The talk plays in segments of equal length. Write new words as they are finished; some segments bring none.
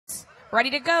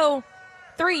Ready to go.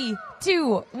 3,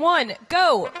 2, 1,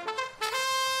 go.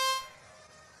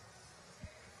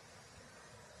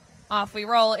 Off we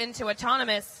roll into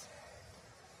autonomous.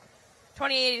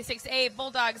 2886A,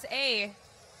 Bulldogs A,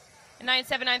 and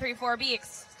 97934B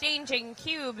exchanging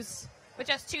cubes with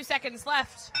just 2 seconds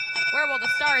left. Where will the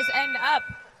stars end up?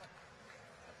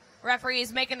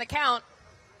 Referees making the count.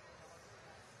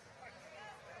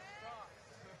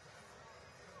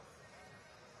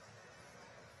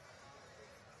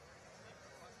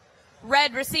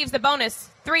 Red receives the bonus.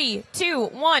 3, 2,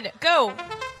 1, go.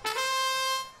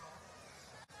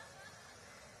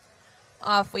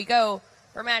 Off we go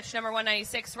for match number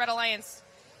 196. Red Alliance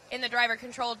in the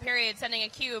driver-controlled period, sending a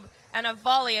cube and a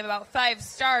volley of about 5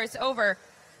 stars over.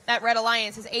 That Red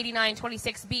Alliance is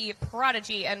 8926B,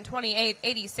 Prodigy, and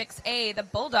 2886A, the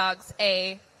Bulldogs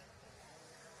A.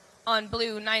 On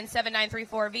blue,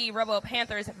 97934V,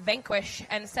 RoboPanthers, Vanquish,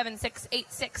 and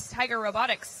 7686, Tiger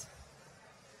Robotics.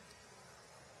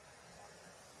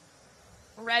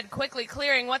 Red quickly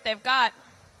clearing what they've got.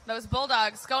 Those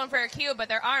Bulldogs going for a cube, but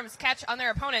their arms catch on their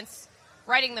opponents,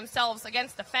 righting themselves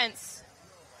against the fence,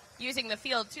 using the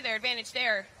field to their advantage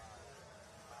there.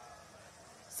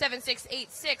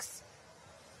 7686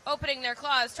 opening their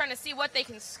claws, trying to see what they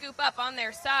can scoop up on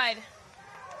their side.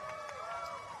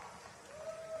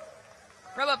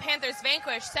 RoboPanthers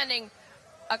Vanquish sending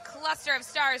a cluster of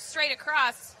stars straight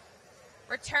across,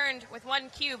 returned with 1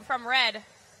 cube from Red.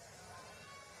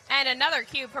 And another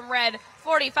cube from Red,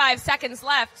 45 seconds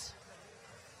left.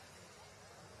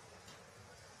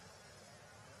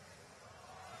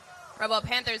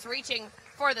 RoboPanthers reaching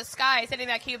for the sky, sending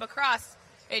that cube across.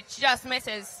 It just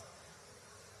misses.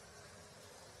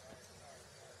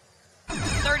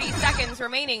 30 seconds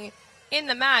remaining in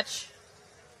the match.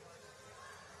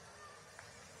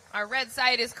 Our red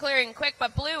side is clearing quick,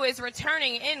 but blue is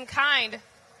returning in kind.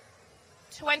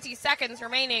 20 seconds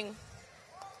remaining.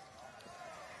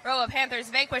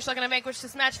 RoboPanthers Vanquish looking to vanquish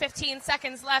this match. 15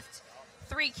 seconds left.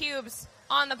 3 cubes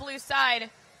on the blue side.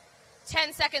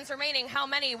 10 seconds remaining. How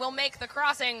many will make the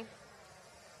crossing?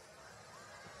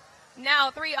 Now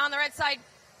 3 on the red side.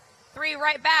 3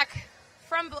 right back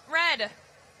from red.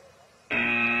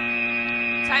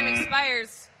 Time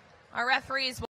expires. Our referees will